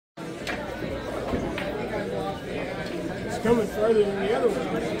coming further than the other one.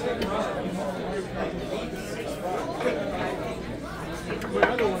 My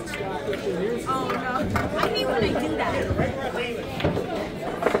other one stopped 15 years ago. Oh no. I hate when I do that.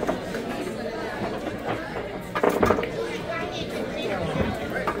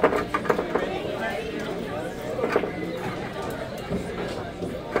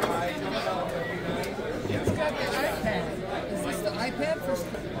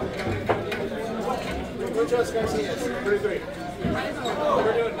 Which us guys he is? 33.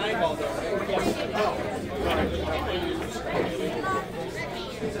 We're doing 9 ball though, right? Yes. Oh.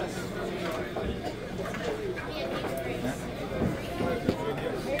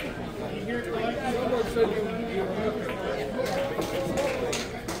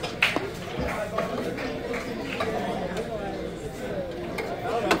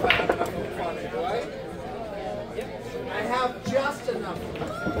 I have just enough.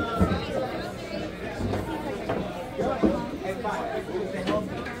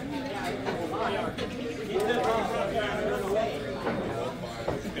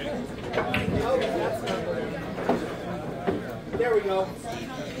 There we go.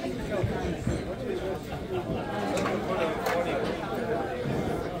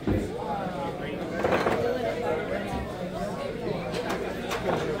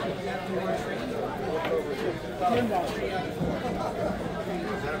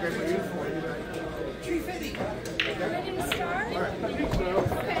 Ready to start? I think so.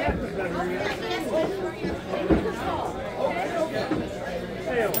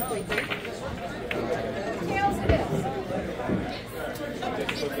 Tails. Tails it is.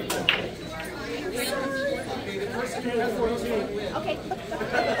 Okay.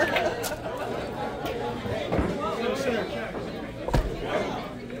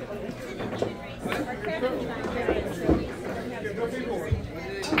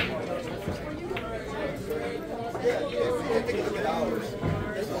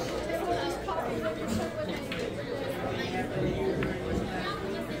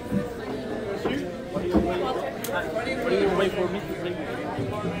 What are you going to wait for me to bring you?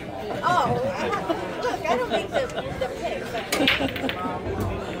 Oh, look, I don't make the picks.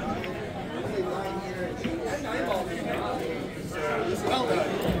 Well done.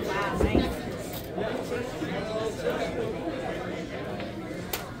 Wow, nice.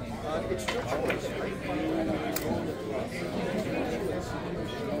 It's your choice, right?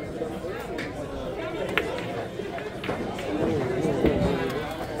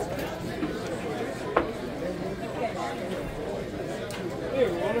 Hey,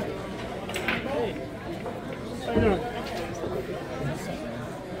 Rona. Hey. How you doing?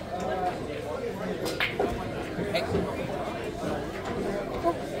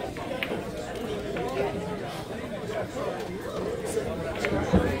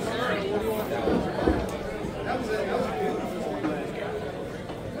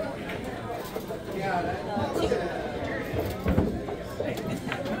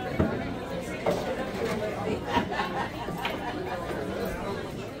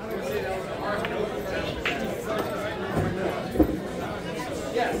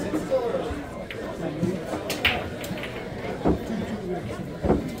 Yes, it's still early.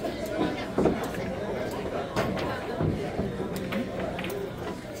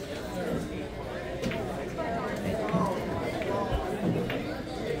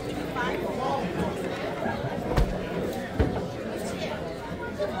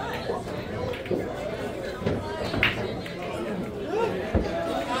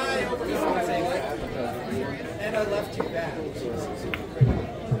 And I left you back.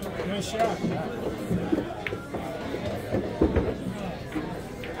 Nice shot.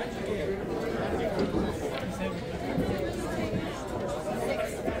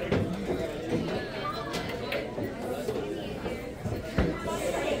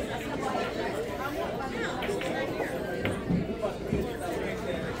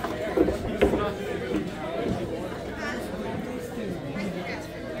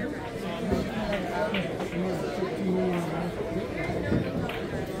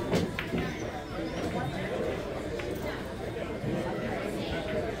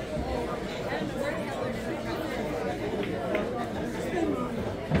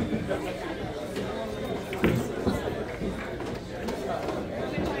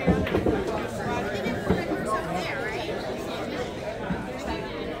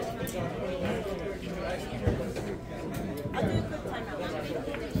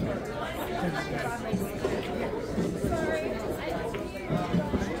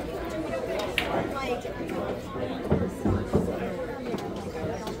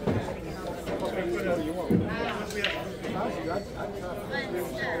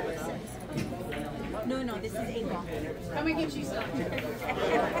 No, no, this is 8-ball. Come and get you some.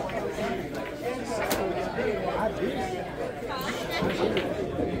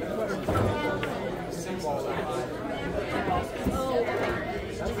 Oh,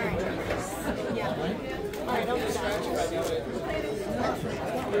 yeah. All right, don't do that.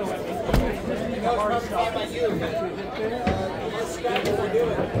 You know, it's probably fine by you, but let's scratch what we're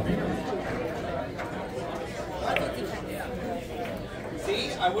doing. See,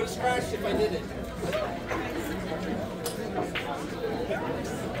 I would have scratched if I didn't.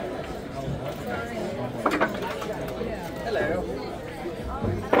 Hello.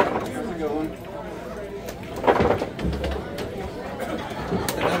 How's it going?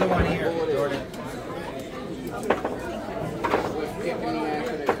 Another one here, Jordan.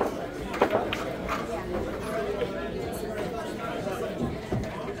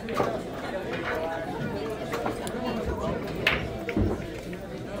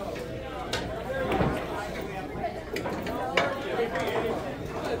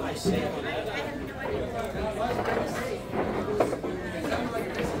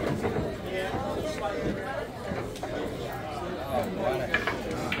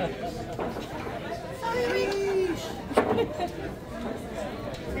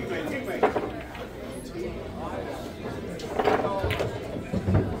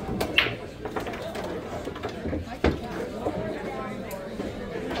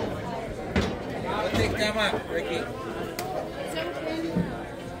 Take them up, Ricky.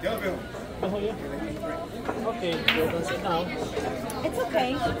 Okay, Jordan, sit down. It's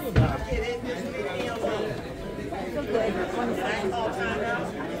okay. So good. One second.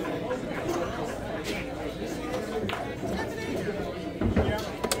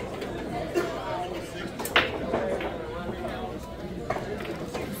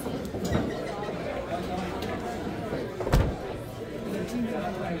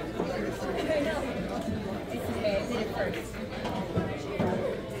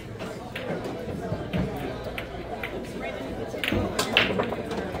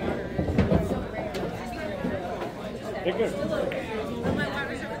 Bigger.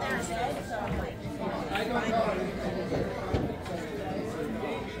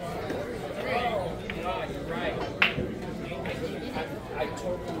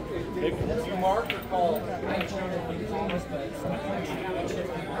 You mark or call?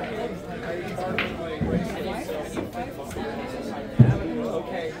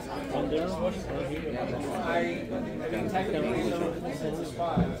 Okay. On there. I technically know this is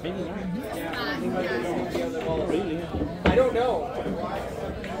 5. Really? I don't know.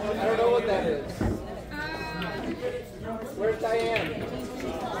 I don't know what that is. Where's Diane?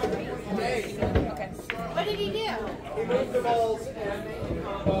 Hey. What did he do? He moved the balls and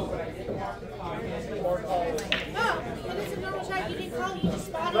combo, but I didn't have to or call it. Oh, it is a normal shot. You didn't call. You just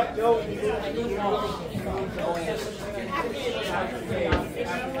spotted. But no, he didn't. Do you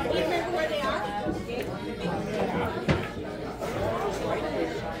remember where they are?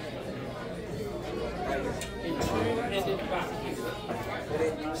 In 2 and in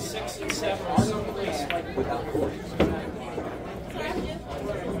 5. 6 and 7 are someplace like without boarding.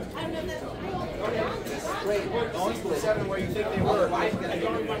 Wait, what? 7 where you think they were? I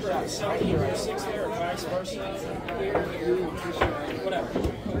don't remember if it's 7 here or 6 there or vice versa. Whatever.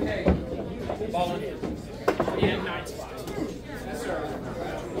 Okay. Ball in. And 9 spots.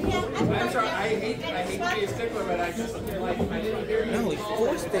 I'm sorry, I hate to be a stickler, but I just like I didn't hear you. No, he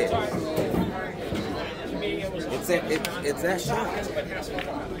forced it. To me, it was It's that shot.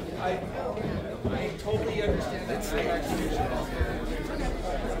 I totally understand that.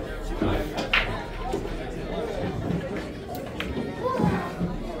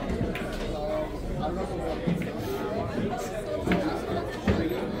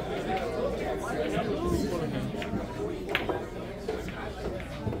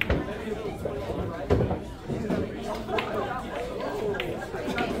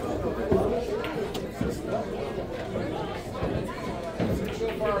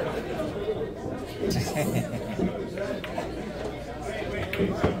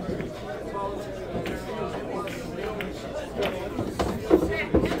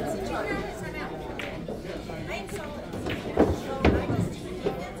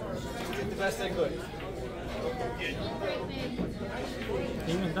 The best I could.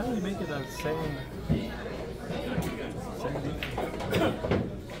 even that we make it at 7.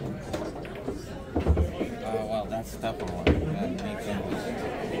 Oh, well, that's a tougher one. That makes sense.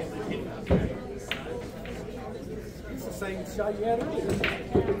 It's the same shot you had earlier,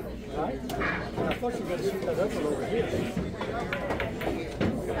 right? I thought you were going to shoot that other one over here.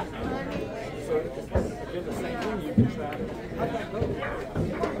 So if you did the same thing, you could try it. How'd that go?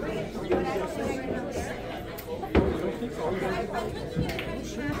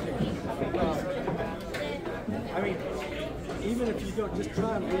 don't just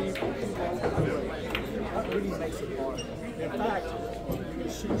try and leave the ball away. That really makes it hard. In fact, you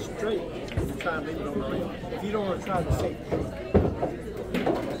can shoot straight and try and leave it on the rim. If you don't want to try the safety.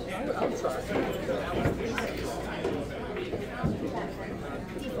 I would try.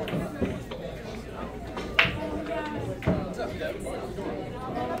 That's why I didn't want to.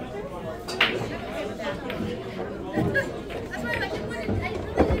 I really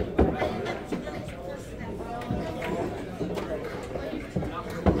didn't.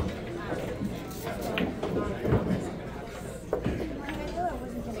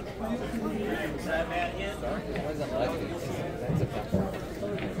 Wasn't lucky. That's a tough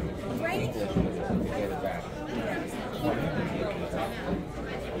one. Right? Get it back.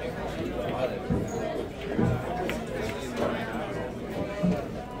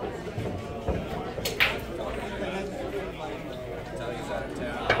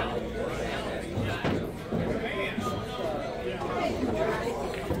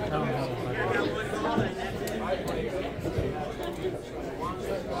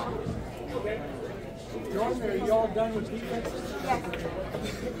 Jordan, are you all done with defense? Yes.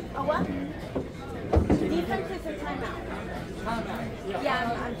 Oh, what? Defense is a timeout.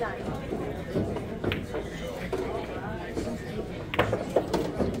 Yeah, I'm done.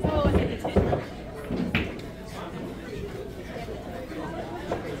 Oh, I hit it.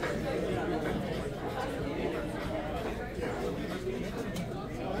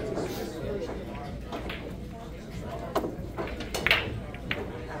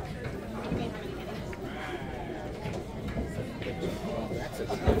 That's a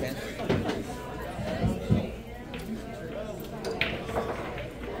defense.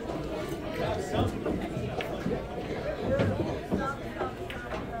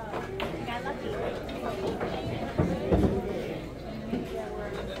 Got lucky.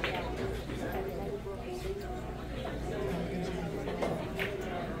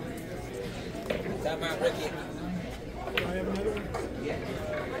 Time out, Ricky. I have another one.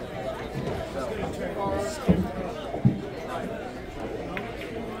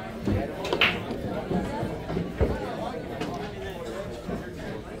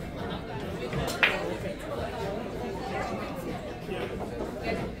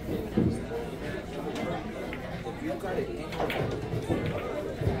 If you got it in your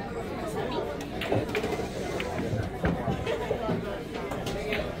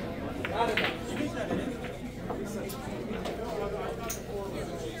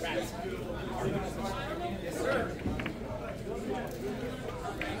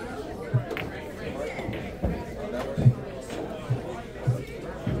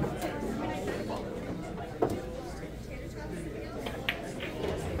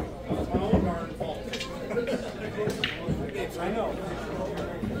I know.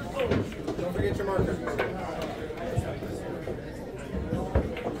 Don't forget your marker.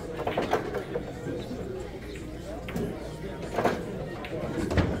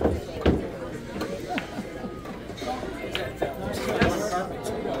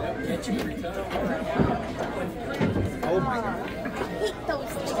 Oh my God. Hate those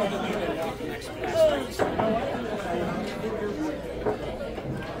things.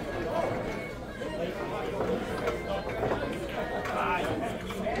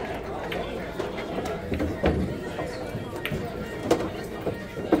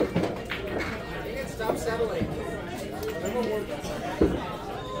 Stop settling.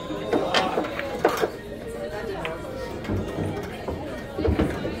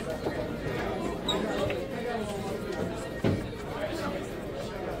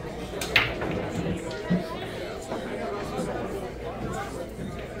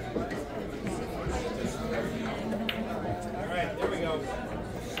 All right, there we go.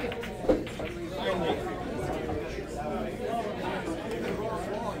 Finally.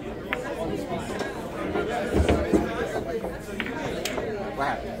 What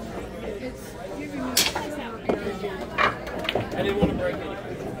happened? I didn't want to break it.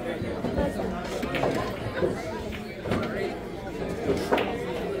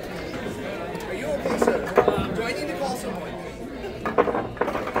 Are you okay, sir? Do I need to call someone?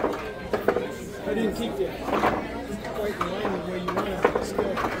 I didn't keep that quite in line with where you wanted it, but still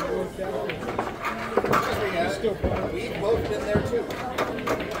it worked out. Still proud. We've both been there too.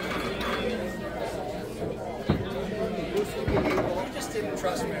 You just didn't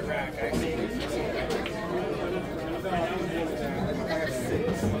trust my rack. I see.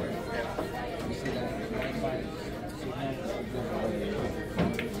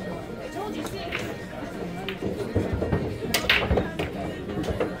 I told you six.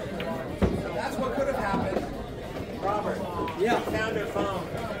 That's what could have happened. Robert. Yeah. Found her phone.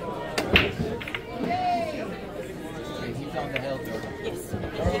 He's on the hill, Jordan.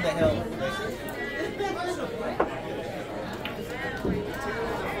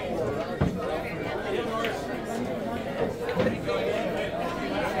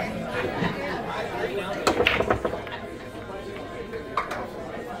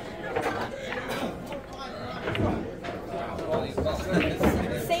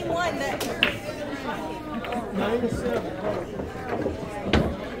 Same one that 9-7.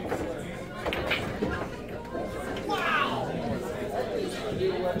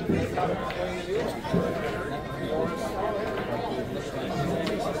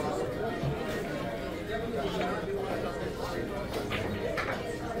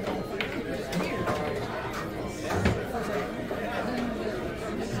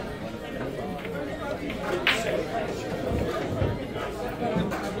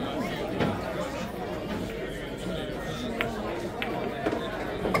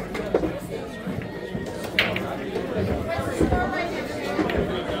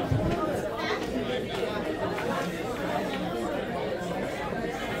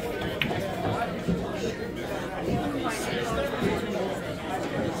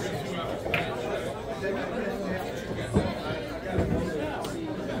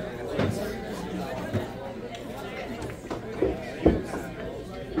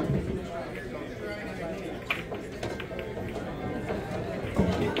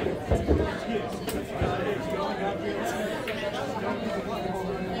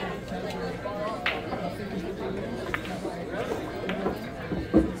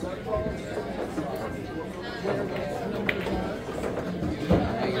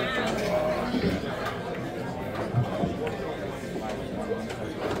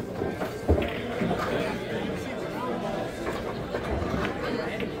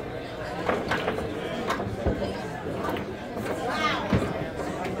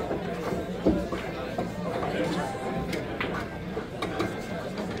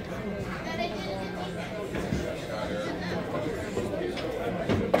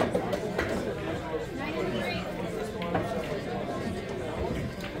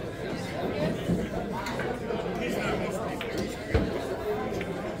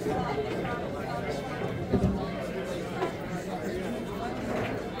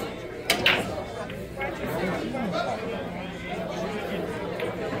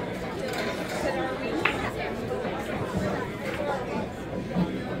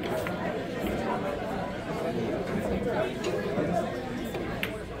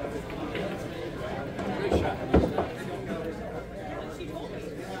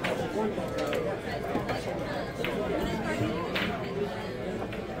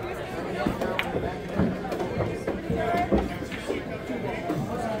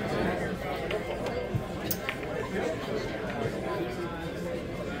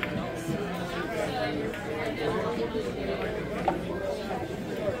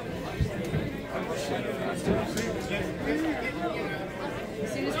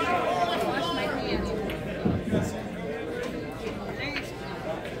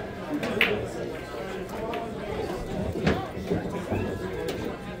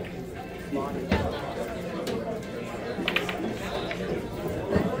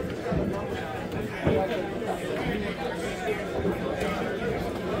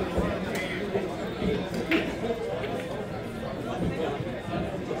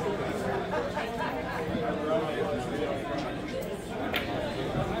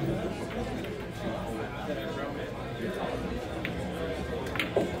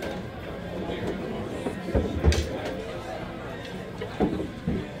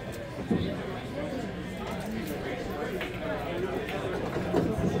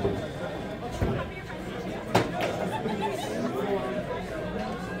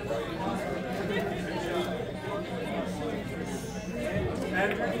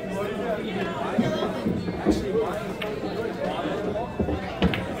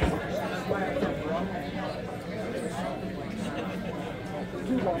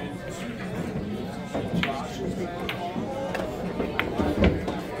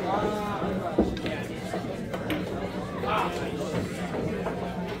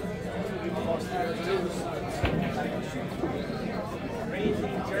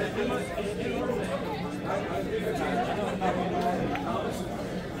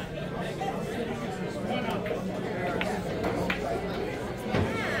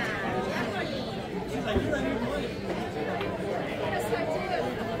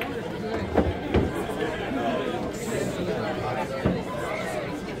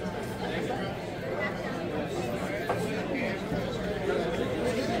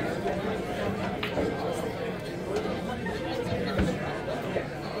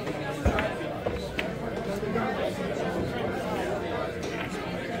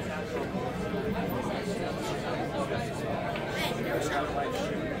 Yeah,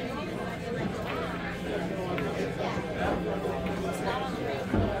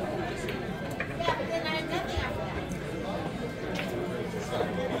 but then I have nothing after that.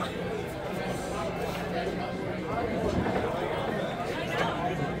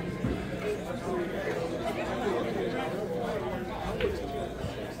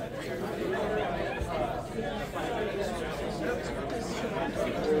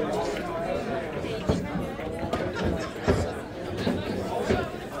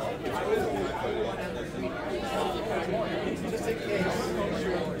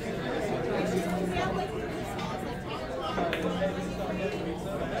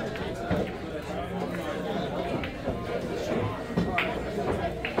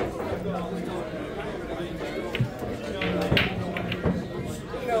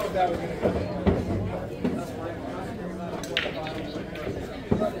 You know that was going to go.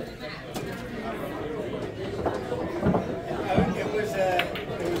 It was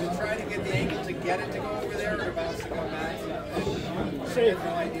a try to get the angle to get it to go over there or bounce to go back. I Say have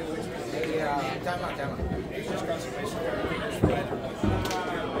no idea which one. Hey, time out. It's just conservation everything is red.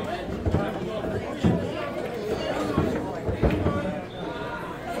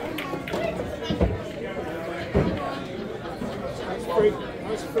 I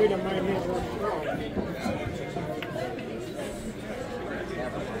was afraid I might have made one wrong.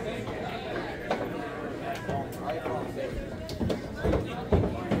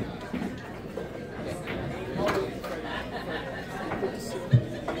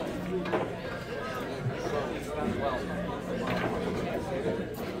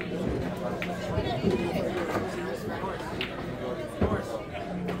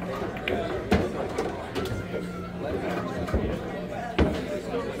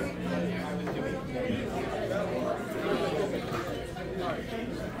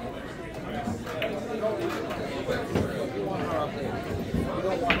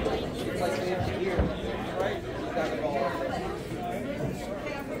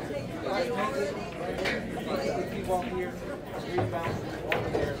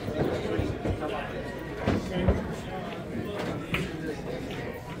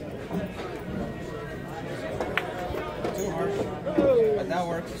 But that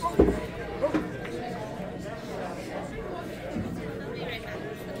works.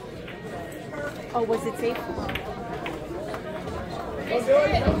 Oh, was it safe?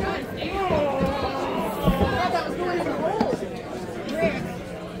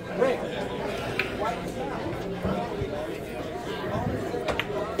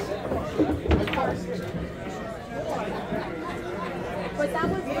 But that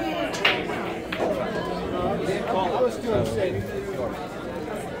was I was doing safe.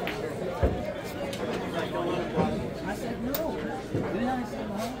 I said no. Didn't I say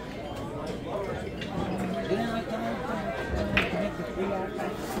no? Didn't I tell him to make the 3 out?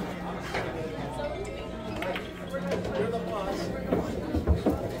 You're the boss.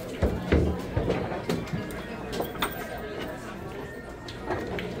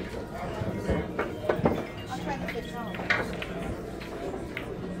 I'm trying to get home.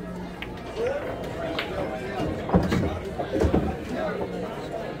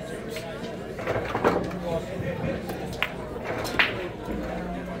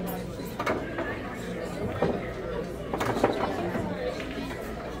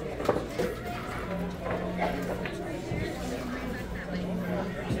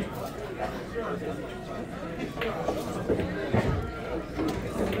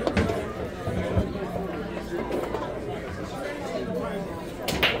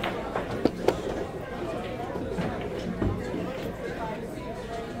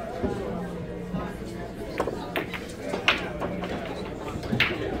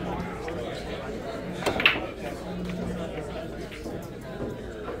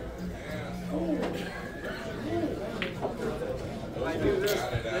 I do this,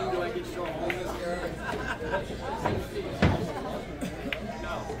 then do I get shown all this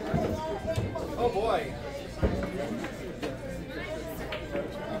No. Oh boy.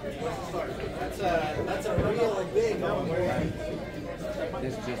 That's a real big one.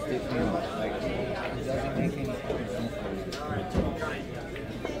 This just did me off. Like, it doesn't make any sense.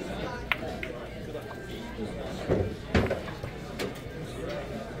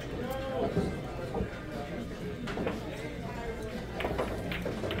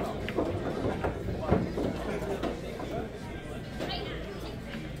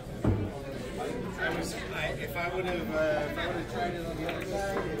 If I would have tried it on the other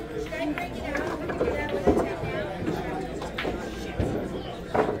side, it was Should I break it out? We can do that with the tap down.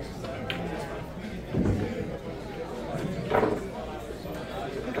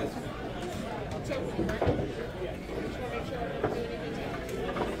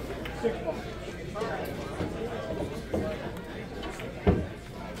 Pickleball.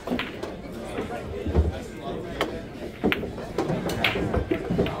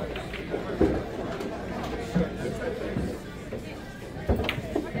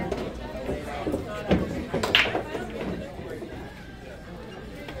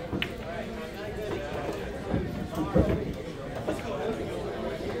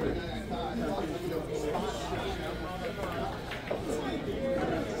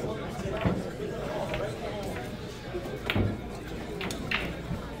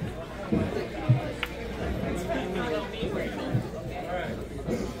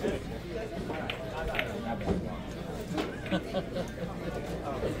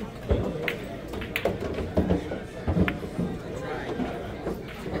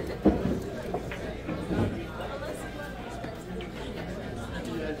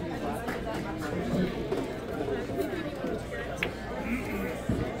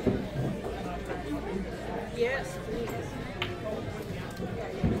 Yes, please.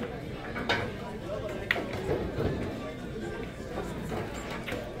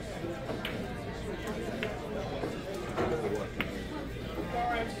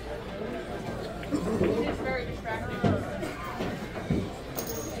 It's very distracting.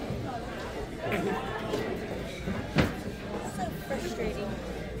 So frustrating.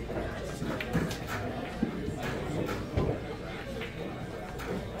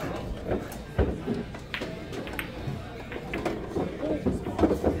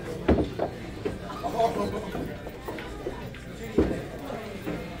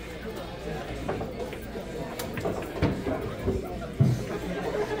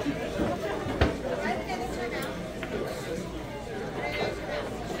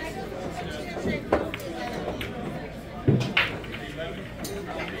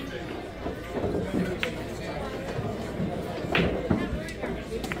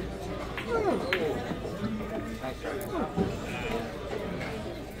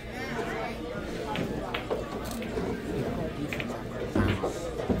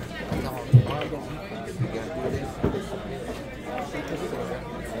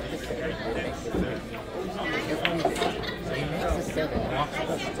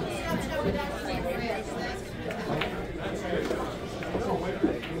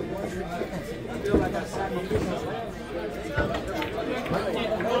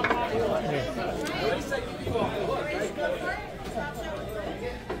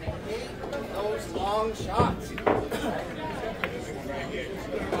 Those long shots.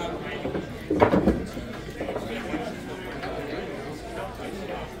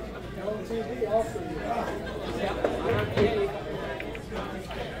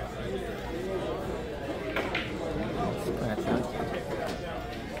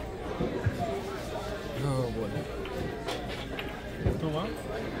 Oh boy. ¿Tú vas?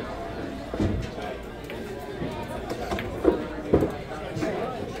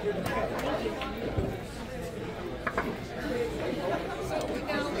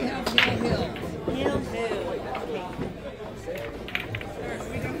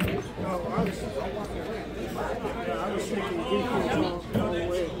 I was thinking defense all the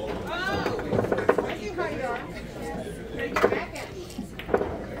way.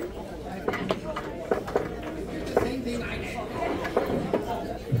 Same thing I did.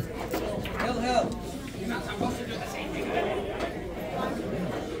 Hill. You're not supposed to do the same thing I did.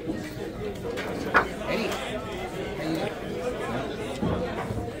 Eddie. How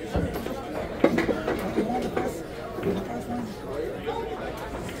you doing?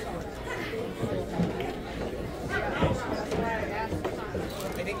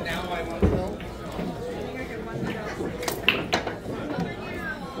 I think now I want Hill.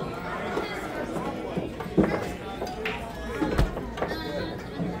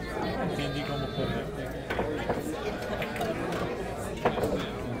 Entendí cómo fue.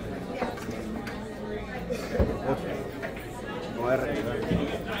 No voy a retirar.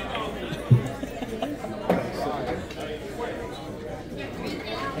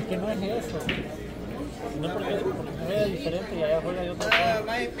 Es que no es eso. No porque juega diferente y allá juega de otra cosa.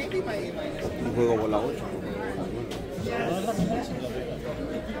 Maybe my Un juego por la 8. No es la misma chingadera.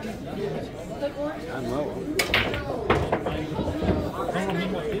 Ah, nuevo. Son los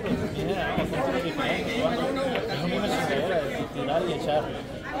mismos tiros. Son tiros diferentes. Es la misma chingadera de tirar y echar.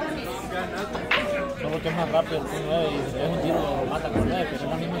 Solo que es más rápido el P9 y es un tiro lo mata con 9, pero es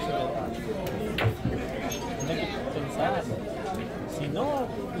la misma chingadera. Tienes que pensar. Si no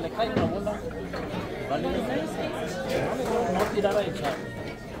le cae una bola, vale la defensa. No tirar a echar.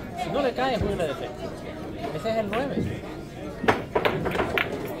 Si no le cae, juega la defensa. Ese es el 9.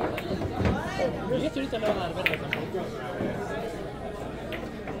 Y este ahorita le van a dar verde tampoco.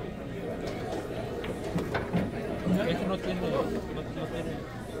 tiene, no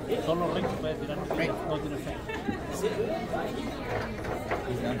tiene, solo Rick puede tirar, no tiene efecto.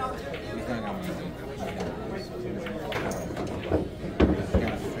 He's not gonna make it.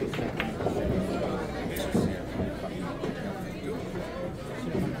 Yeah, straight shot.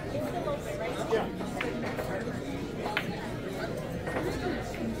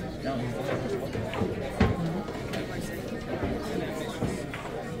 No,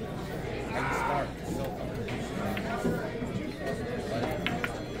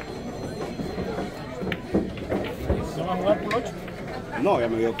 ¿No va a jugar por 8? No, ya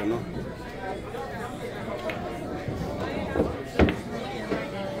me dijo que no.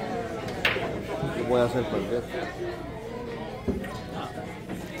 ¿Qué voy a hacer perder?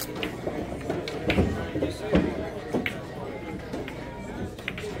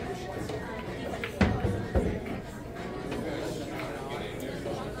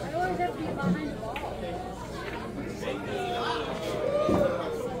 I always have to be behind the ball.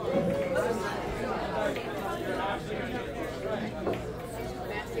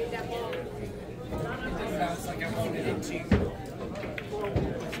 Sounds like I'm holding it cheap.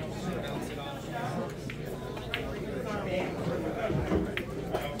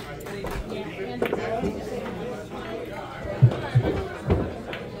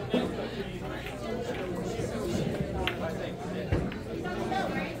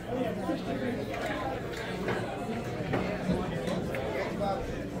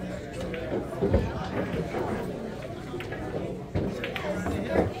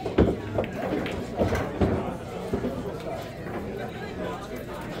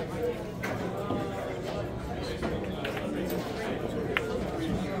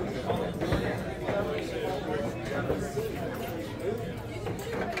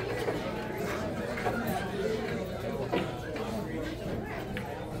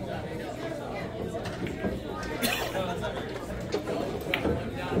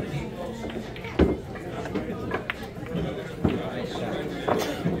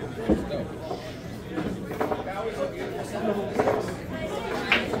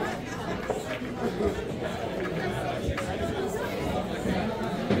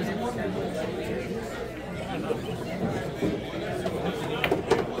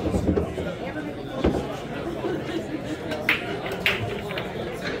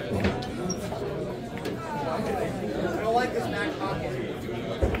 I don't like this back pocket.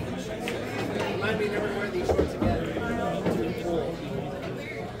 Remind me never to wear these shorts again. Too cool.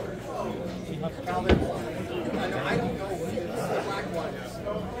 Calvin, I don't know. It's the black ones.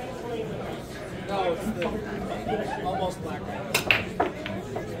 No, it's the almost black one.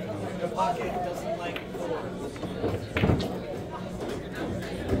 The pocket doesn't like color.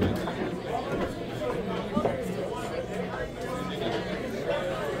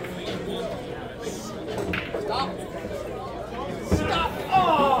 Stop! Stop! Oh!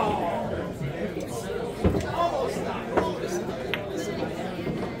 Almost stop.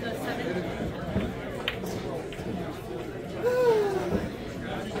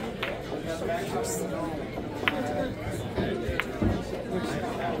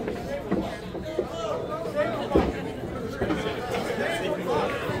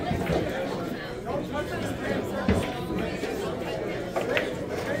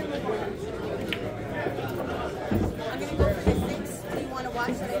 I'm gonna go for the 6. Do you want to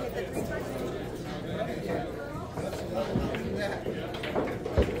watch that I hit the 3 first?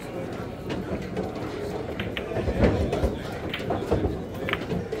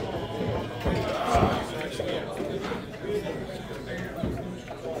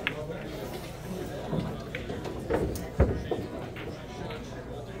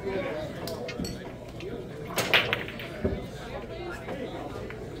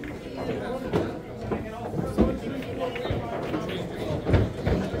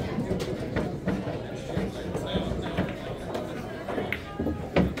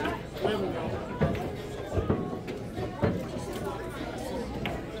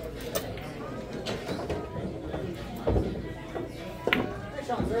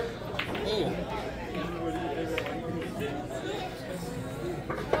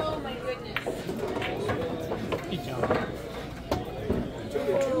 Oh my goodness. Good job.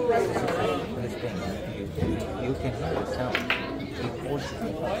 But it's thing, you can hear the sound. He forces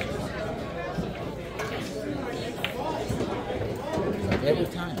it. Like every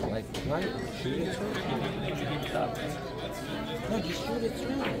time, like, right? Shoot it through. No, just shoot it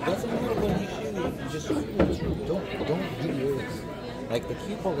through. Doesn't matter when you shoot it, just shoot it through. Don't do yours. Like the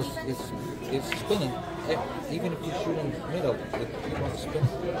cue ball is spinning. Even if you shoot in the middle, the cue ball is spinning.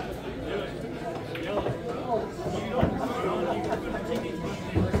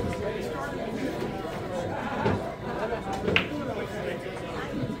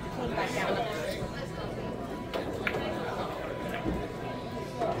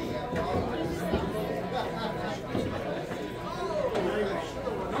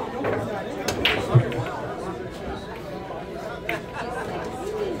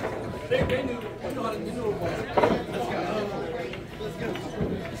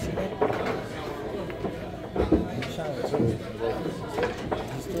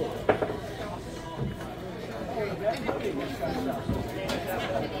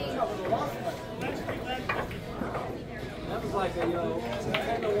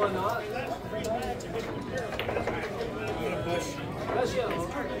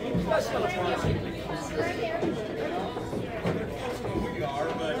 Dang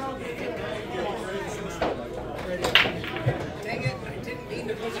it, I didn't mean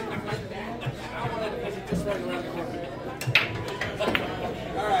to push it like that. I wanted to push it just right around the corner.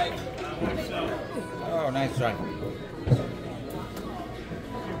 All right. Oh, nice try.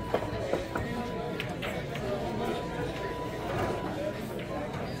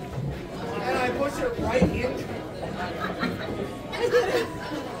 And I push it right in.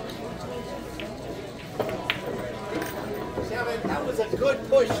 Damn it, that was a good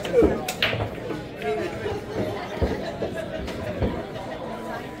push, too.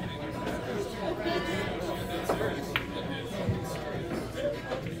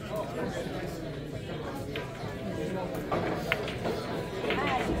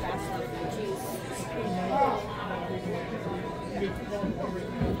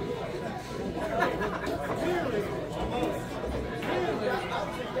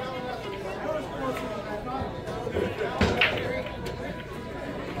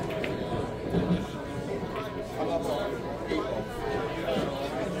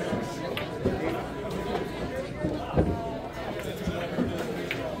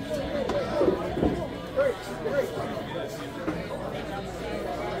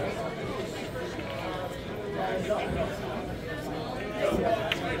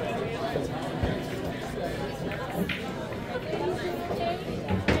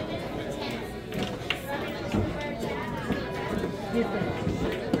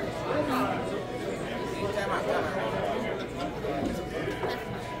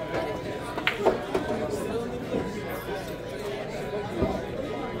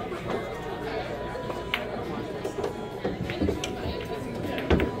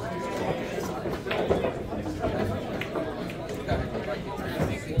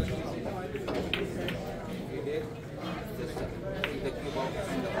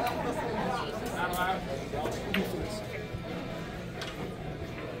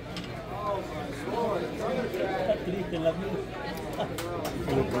 Está triste la vida.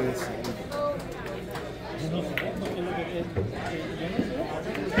 No puede ser. Yo no sé qué es lo que es. Yo no sé.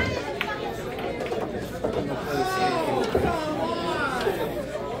 No puede ser.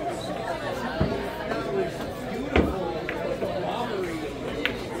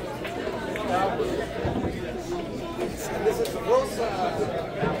 This is Rosa.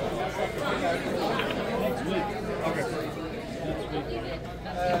 Next week. Okay. Next week.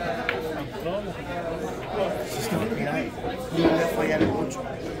 Mira, no voy a fallar el 8.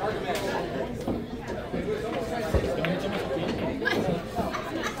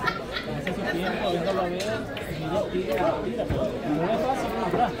 Hace su tiempo, viéndolo a ver, tira, pero no es fácil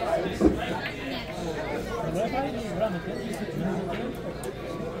librar. No es fácil librar, ¿me entiendes?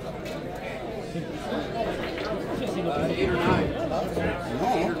 Sí, sí, lo que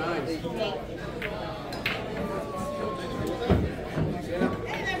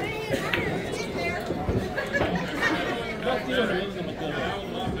dos tiros de él que metió.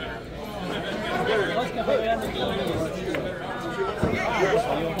 Dos que fue veando que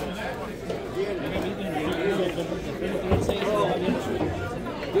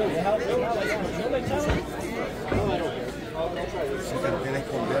Tienes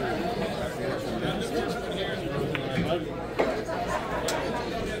que cambiarlo.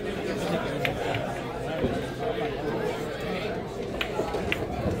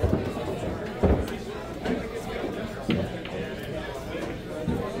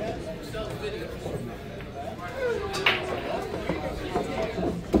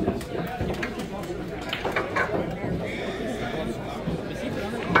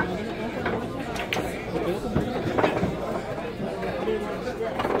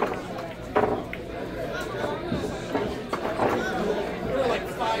 There are like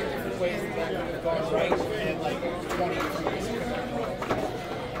 5 different ways that could have gone right and like 20 different ways.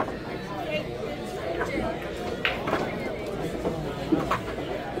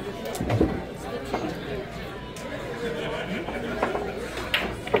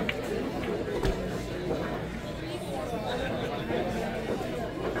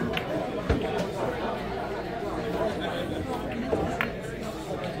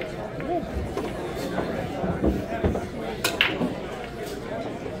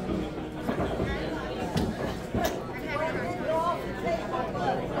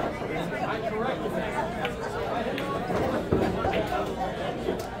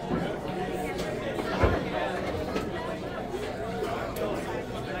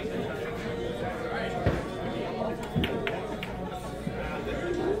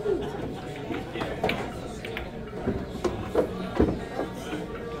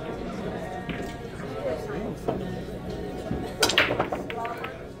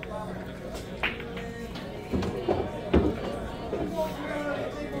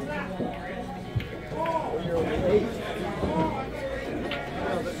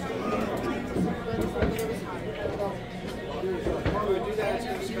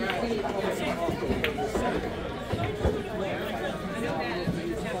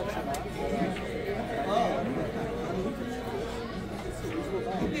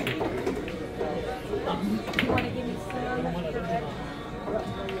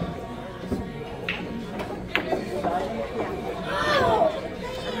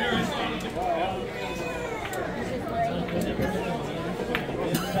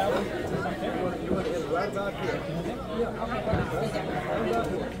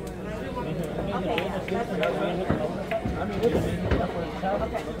 Don't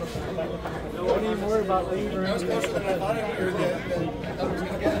even worry about leaving. That was closer than I thought it would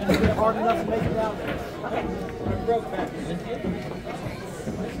be. Hard enough to make it down there. I broke back.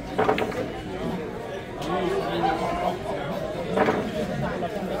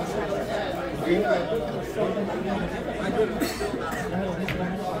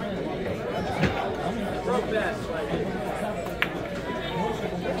 Broke back.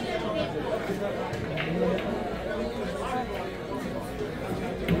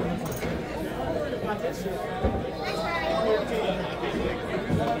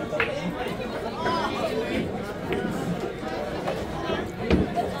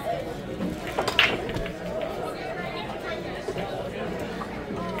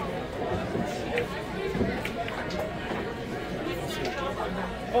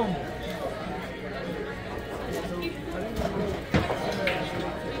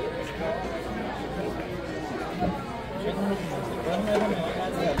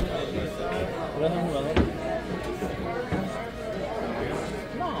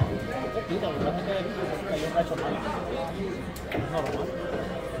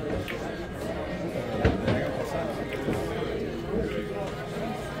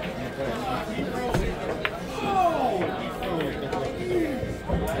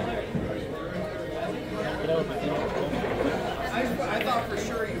 I thought for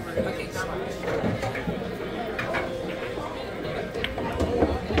sure you were. Okay, that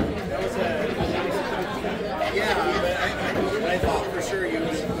was a. Yeah, but I thought for sure you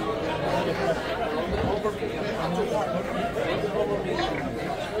was.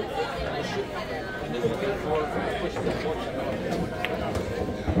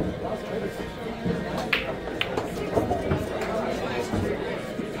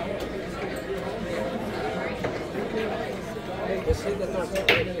 Just hit the tortilla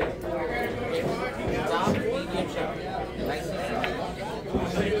right here. Top, medium, sharp. Nice and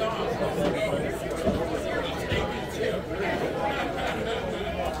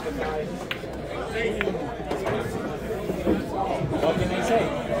What can I say?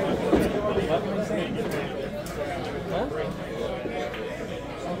 What can I say? Huh?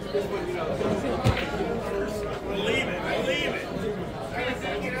 Believe it.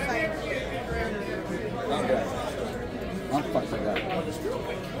 I'm fucking up.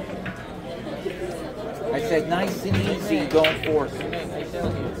 I said nice and easy, don't force it. I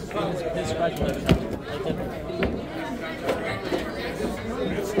tell you, this scratch will never happen. I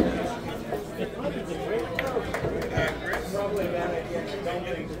tell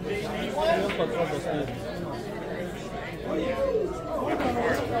you. Don't control the speed.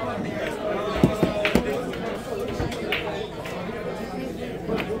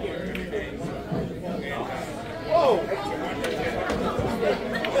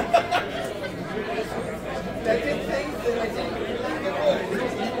 That did things that I didn't think it would.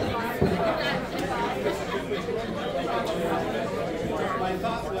 My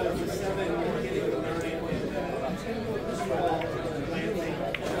thought was the 7 hitting the 9 with Stroll landing.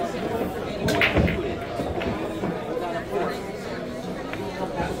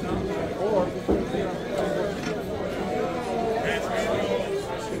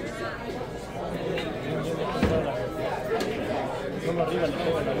 Solo arriba le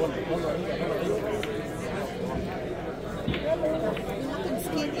pega la bola. Solo arriba, solo arriba. I'm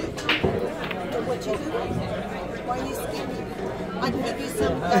skinny. What you do? Why are you skinny? I can give you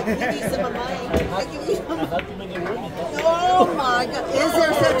some. I can give you some of mine. I give you some. Not too many women. Oh my God! Is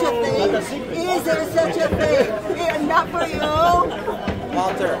there such a thing? Is there such a thing? Yeah, not for you.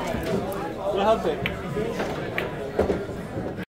 Walter. What happened?